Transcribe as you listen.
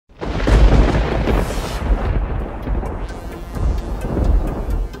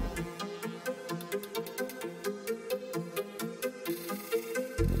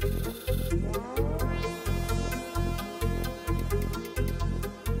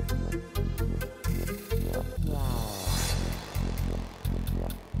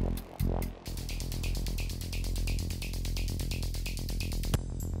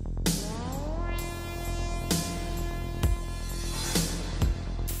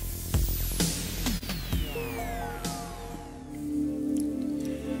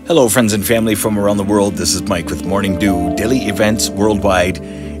Hello friends and family from around the world, this is Mike with Morning Dew, daily events worldwide,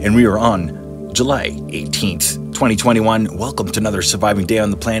 and we are on July 18th, 2021. Welcome to another surviving day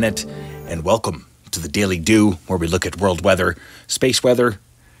on the planet, and welcome to the Daily Dew, where we look at world weather, space weather,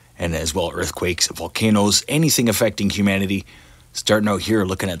 and as well earthquakes, volcanoes, anything affecting humanity. Starting out here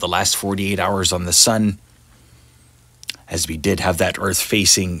looking at the last 48 hours on the sun, as we did have that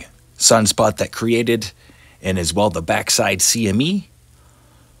Earth-facing sunspot that created, and as well the backside CME.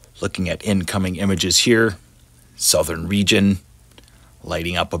 Looking at incoming images here, southern region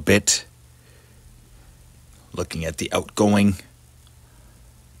lighting up a bit. Looking at the outgoing,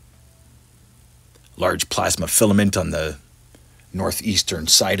 large plasma filament on the northeastern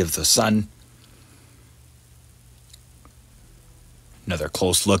side of the sun. Another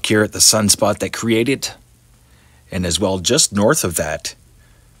close look here at the sunspot that created, and as well just north of that,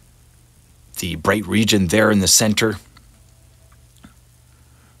 the bright region there in the center.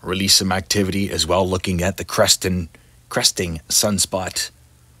 Release some activity as well, looking at the cresting sunspot.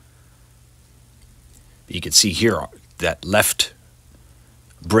 You can see here that left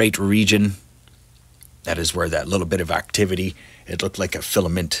bright region, that is where that little bit of activity, it looked like a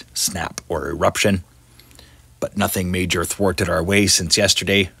filament snap or eruption, but nothing major thwarted our way since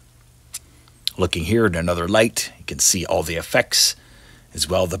yesterday. Looking here at another light, you can see all the effects, as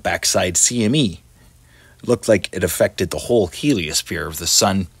well the backside CME. Looked like it affected the whole heliosphere of the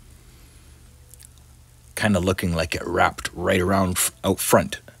sun, kind of looking like it wrapped right around out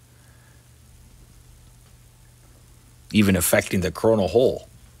front, even affecting the coronal hole,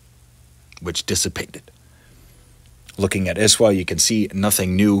 which dissipated. Looking at Israel, you can see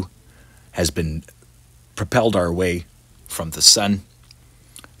nothing new has been propelled our way from the sun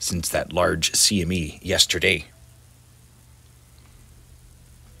since that large CME yesterday.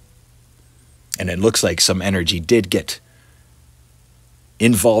 And it looks like some energy did get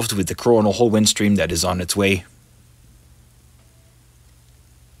involved with the coronal hole wind stream that is on its way.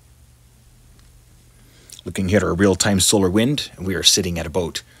 Looking at our real-time solar wind, we are sitting at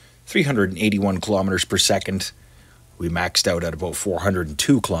about 381 kilometers per second. We maxed out at about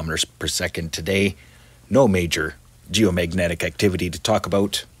 402 kilometers per second today. No major geomagnetic activity to talk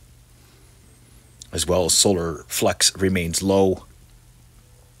about. As well as solar flux remains low.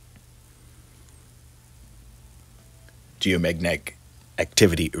 Geomagnetic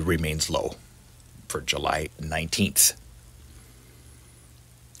activity remains low for July 19th.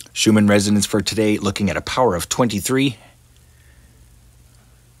 Schumann resonance for today, looking at a power of 23.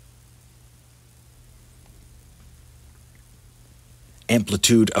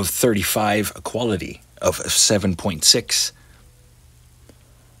 Amplitude of 35, a quality of 7.6.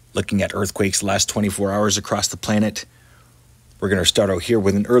 Looking at earthquakes the last 24 hours across the planet, we're going to start out here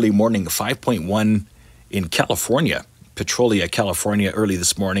with an early morning 5.1 in California. Petrolia, California, early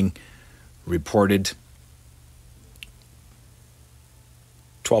this morning, reported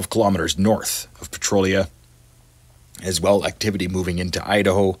 12 kilometers north of Petrolia. As well, activity moving into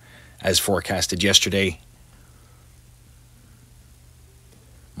Idaho, as forecasted yesterday.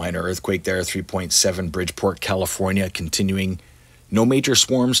 Minor earthquake there, 3.7, Bridgeport, California, continuing. No major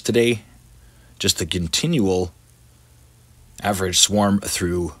swarms today, just a continual average swarm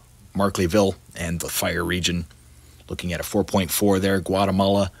through Markleyville and the fire region. Looking at a 4.4 there,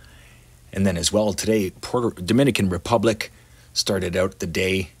 Guatemala. And then as well today, Dominican Republic started out the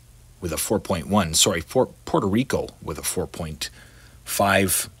day with a 4.1. Sorry, Puerto Rico with a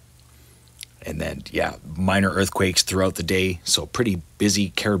 4.5. And then, yeah, minor earthquakes throughout the day. So pretty busy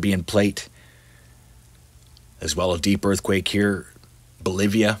Caribbean plate. As well, a deep earthquake here,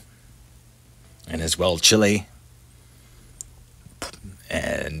 Bolivia. And as well, Chile.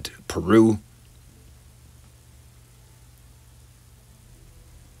 And Peru.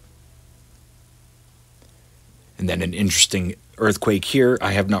 And then an interesting earthquake here.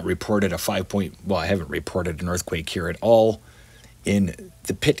 I have not reported a I haven't reported an earthquake here at all in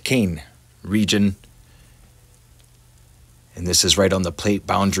the Pitcairn region. And this is right on the plate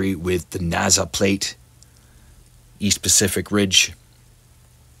boundary with the NASA plate, East Pacific Ridge.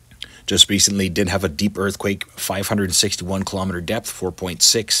 Just recently did have a deep earthquake, 561 kilometer depth,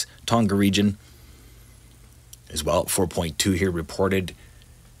 4.6, Tonga region. As well, 4.2 here reported,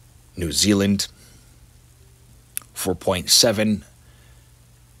 New Zealand. 4.7,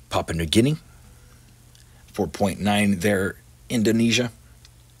 Papua New Guinea. 4.9 there, Indonesia.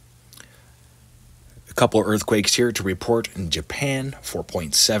 A couple of earthquakes here to report in Japan,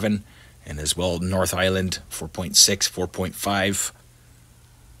 4.7, and as well North Island, 4.6, 4.5.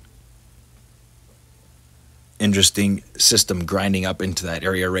 Interesting system grinding up into that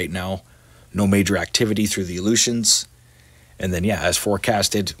area right now. No major activity through the Aleutians. And then, yeah, as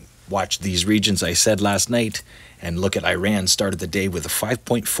forecasted, watch these regions I said last night, and look at Iran started the day with a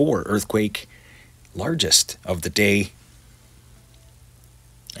 5.4 earthquake, largest of the day,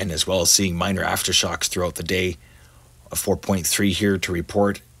 and as well as seeing minor aftershocks throughout the day. A 4.3 here to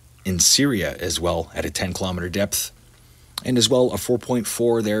report in Syria as well at a 10-kilometer depth, and as well a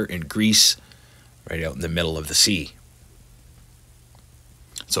 4.4 there in Greece, right out in the middle of the sea.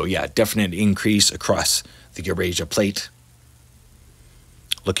 So yeah, definite increase across the Eurasia plate.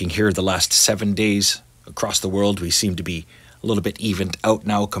 Looking here the last 7 days across the world, we seem to be a little bit evened out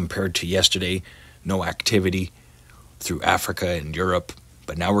now compared to yesterday. No activity through Africa and Europe,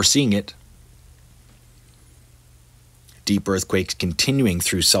 but now we're seeing it. Deep earthquakes continuing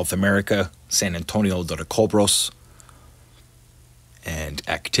through South America, San Antonio de Cobros, and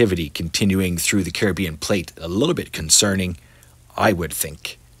activity continuing through the Caribbean plate. A little bit concerning, I would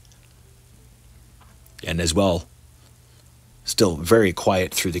think. And as well, still very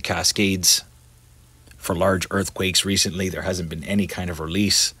quiet through the Cascades. For large earthquakes recently, there hasn't been any kind of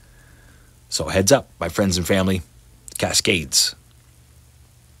release. So heads up, my friends and family, Cascades.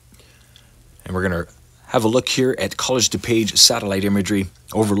 And we're going to have a look here at College DuPage satellite imagery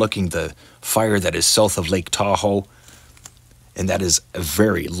overlooking the fire that is south of Lake Tahoe. And that is a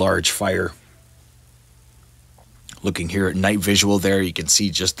very large fire. Looking here at night visual there, you can see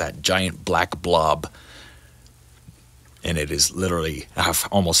just that giant black blob. And it is literally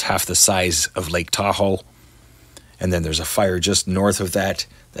almost half the size of Lake Tahoe. And then there's a fire just north of that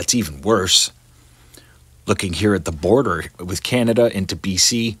that's even worse. Looking here at the border with Canada into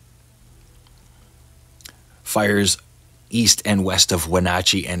BC. Fires east and west of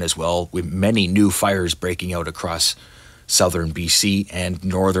Wenatchee, and as well with many new fires breaking out across southern BC and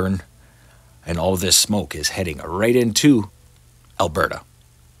northern. And all of this smoke is heading right into Alberta.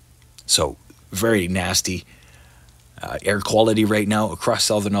 So very nasty air quality right now across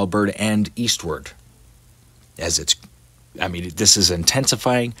southern Alberta and eastward. This is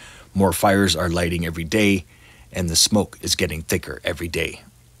intensifying. More fires are lighting every day, and the smoke is getting thicker every day.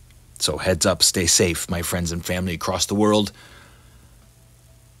 So heads up, stay safe, my friends and family across the world.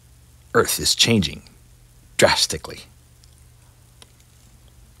 Earth is changing drastically.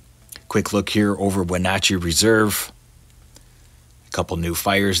 Quick look here over Wenatchee Reserve. A couple new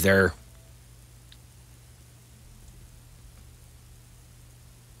fires there.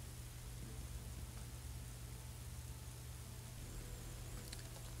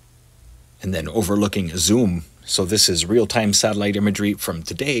 And then overlooking Zoom. So this is real-time satellite imagery from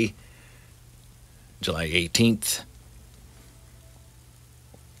today, July 18th.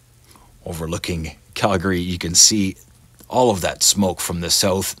 Overlooking Calgary, you can see all of that smoke from the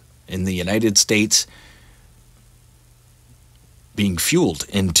south in the United States being fueled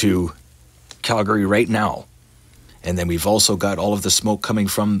into Calgary right now. And then we've also got all of the smoke coming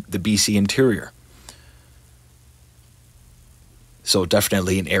from the BC interior. So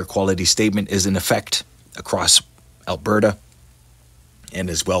definitely an air quality statement is in effect across Alberta and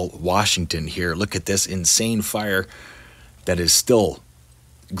as well Washington here. Look at this insane fire that is still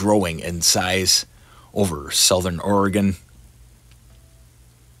growing in size over southern Oregon.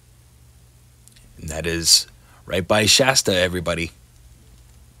 And that is right by Shasta, everybody.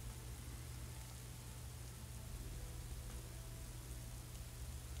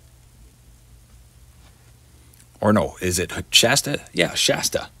 Or no, is it Shasta? Yeah,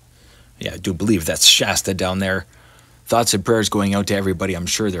 Shasta. Yeah, I do believe that's Shasta down there. Thoughts and prayers going out to everybody. I'm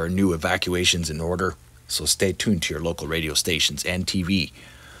sure there are new evacuations in order, so stay tuned to your local radio stations and TV.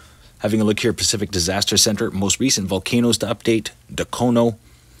 Having a look here, Pacific Disaster Center, most recent volcanoes to update, Dacono,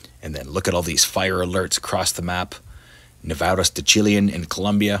 and then look at all these fire alerts across the map. Nevados de Chilean in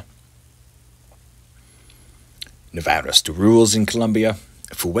Colombia, Nevados de Rules in Colombia,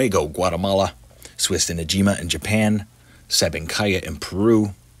 Fuego, Guatemala, Swiss de Najima in Japan, Sabancaya in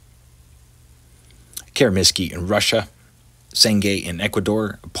Peru, Karaminsky in Russia, Sengay in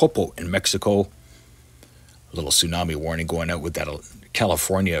Ecuador, Popo in Mexico. A little tsunami warning going out with that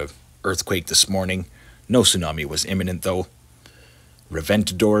California earthquake this morning. No tsunami was imminent though.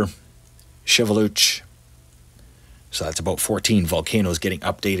 Reventador, Chevaluch. So that's about 14 volcanoes getting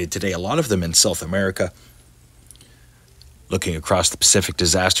updated today. A lot of them in South America. Looking across the Pacific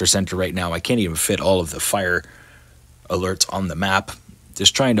Disaster Center right now, I can't even fit all of the fire alerts on the map.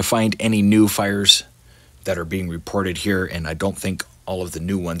 Just trying to find any new fires that are being reported here, and I don't think all of the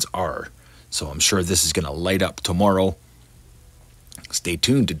new ones are. So I'm sure this is going to light up tomorrow. Stay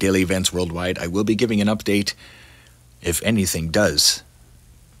tuned to Daily Events Worldwide. I will be giving an update if anything does.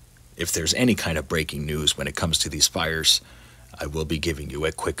 If there's any kind of breaking news when it comes to these fires, I will be giving you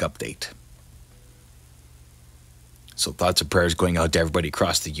a quick update. So thoughts and prayers going out to everybody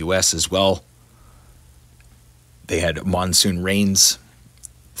across the U.S. as well. They had monsoon rains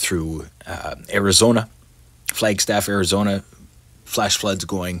through Arizona, Flagstaff, Arizona, flash floods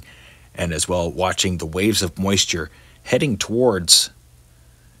going, and as well watching the waves of moisture heading towards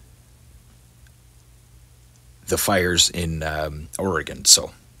the fires in Oregon.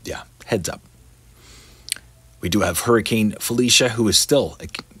 So, yeah, heads up. We do have Hurricane Felicia, who is still,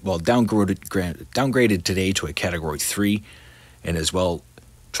 well, downgraded today to a Category 3, and as well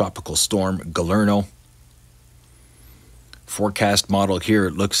Tropical Storm Galerno. Forecast model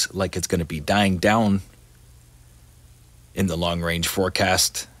here looks like it's going to be dying down in the long-range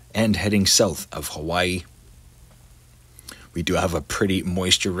forecast and heading south of Hawaii. We do have a pretty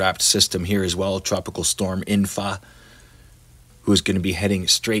moisture-wrapped system here as well, Tropical Storm Infa, who is going to be heading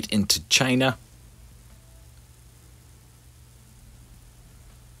straight into China.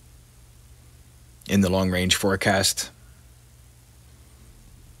 In the long-range forecast.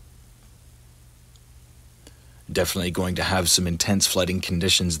 Definitely going to have some intense flooding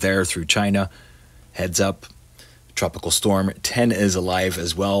conditions there through China. Heads up. Tropical Storm 10 is alive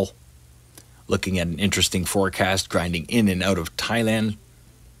as well. Looking at an interesting forecast, grinding in and out of Thailand,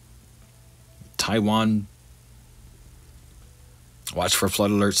 Taiwan. Watch for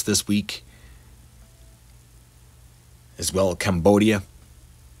flood alerts this week. As well, Cambodia.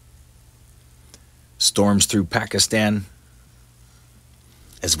 Storms through Pakistan.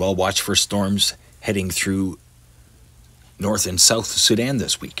 As well, watch for storms heading through North and South Sudan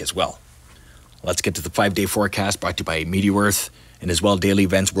this week as well. Let's get to the 5-day forecast brought to you by Meteor Earth, and as well daily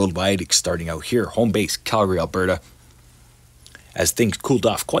events worldwide, starting out here, home base, Calgary, Alberta. As things cooled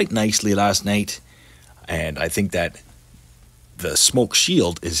off quite nicely last night, and I think that the smoke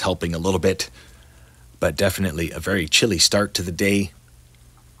shield is helping a little bit, but definitely a very chilly start to the day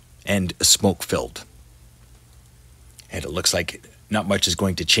and smoke-filled. And it looks like not much is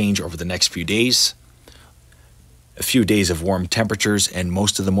going to change over the next few days. A few days of warm temperatures, and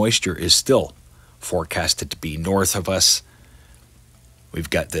most of the moisture is still forecasted to be north of us. We've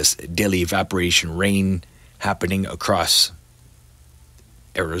got this daily evaporation rain happening across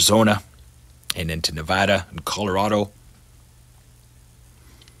Arizona and into Nevada and Colorado.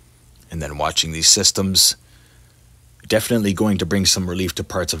 And then watching these systems, definitely going to bring some relief to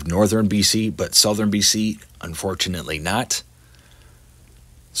parts of northern BC, but southern BC, unfortunately not.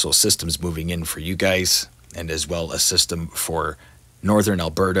 So systems moving in for you guys, and as well a system for northern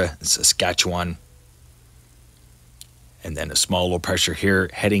Alberta and Saskatchewan. And then a small low pressure here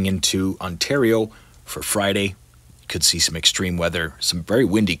heading into Ontario for Friday. You could see some extreme weather, some very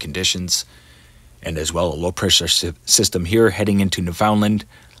windy conditions, and as well a low pressure system here heading into Newfoundland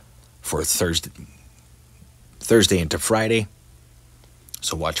for Thursday into Friday.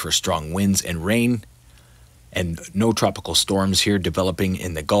 So watch for strong winds and rain, and no tropical storms here developing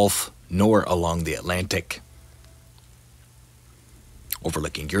in the Gulf nor along the Atlantic.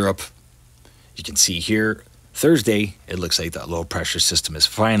 Overlooking Europe, you can see here Thursday, it looks like that low pressure system is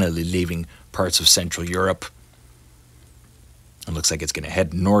finally leaving parts of Central Europe. It looks like it's going to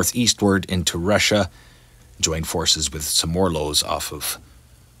head northeastward into Russia, join forces with some more lows off of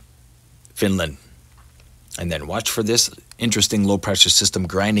Finland. And then watch for this interesting low pressure system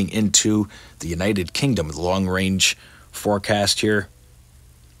grinding into the United Kingdom with long range forecast here.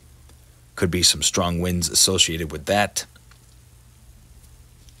 Could be some strong winds associated with that.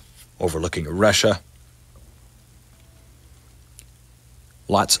 Overlooking Russia.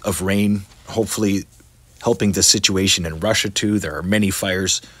 Lots of rain, hopefully helping the situation in Russia too. There are many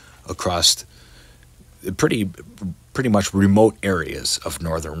fires across pretty much remote areas of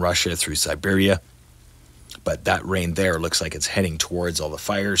northern Russia through Siberia. But that rain there looks like it's heading towards all the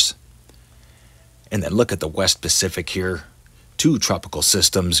fires. And then look at the West Pacific here. 2 tropical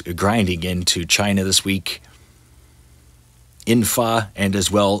systems grinding into China this week. Infa and as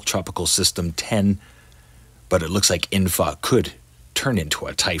well Tropical System 10. But it looks like Infa could turn into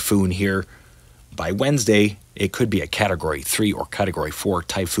a typhoon here. By Wednesday, it could be a Category 3 or Category 4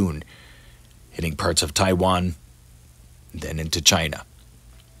 typhoon hitting parts of Taiwan, then into China.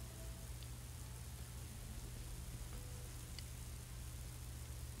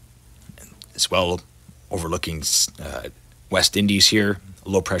 As well, overlooking West Indies here, a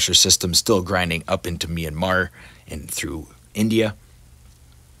low pressure system still grinding up into Myanmar and through India.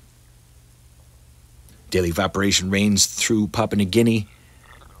 Daily evaporation rains through Papua New Guinea.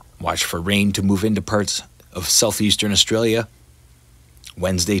 Watch for rain to move into parts of southeastern Australia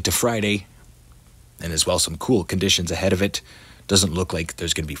Wednesday to Friday, and as well some cool conditions ahead of it. Doesn't look like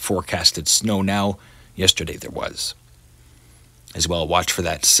there's going to be forecasted snow now. Yesterday there was. As well, watch for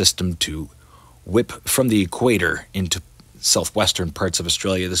that system to whip from the equator into southwestern parts of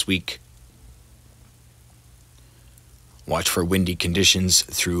Australia this week. Watch for windy conditions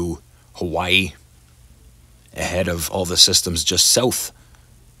through Hawaii, ahead of all the systems just south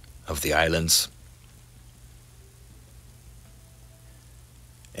of the islands.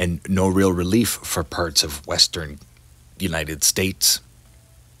 And no real relief for parts of western United States.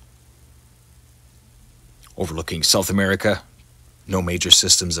 Overlooking South America, no major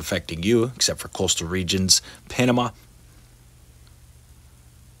systems affecting you except for coastal regions, Panama.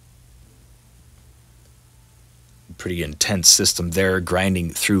 Pretty intense system there,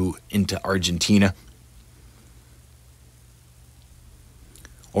 grinding through into Argentina.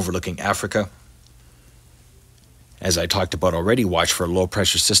 Overlooking Africa. As I talked about already, watch for a low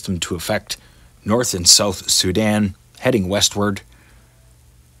pressure system to affect North and South Sudan, heading westward.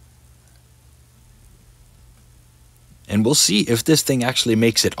 And we'll see if this thing actually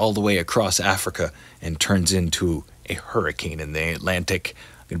makes it all the way across Africa and turns into a hurricane in the Atlantic.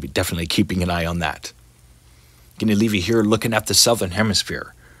 I'm going to be definitely keeping an eye on that. Going to leave you here looking at the southern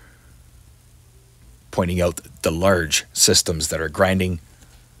hemisphere, pointing out the large systems that are grinding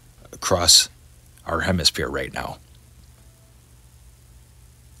across our hemisphere right now.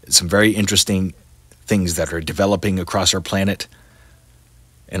 Some very interesting things that are developing across our planet,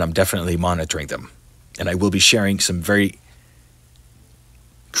 and I'm definitely monitoring them. And I will be sharing some very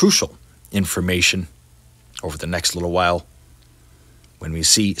crucial information over the next little while. When we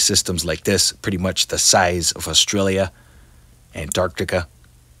see systems like this, pretty much the size of Australia, Antarctica,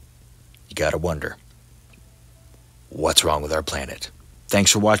 you gotta wonder, what's wrong with our planet?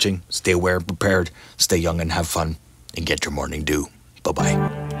 Thanks for watching. Stay aware and prepared. Stay young and have fun. And get your morning dew. Bye-bye.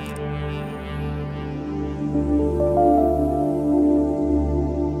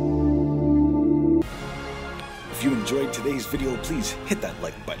 If you enjoyed today's video, please hit that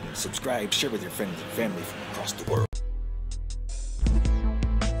like button, subscribe, share with your friends and family from across the world.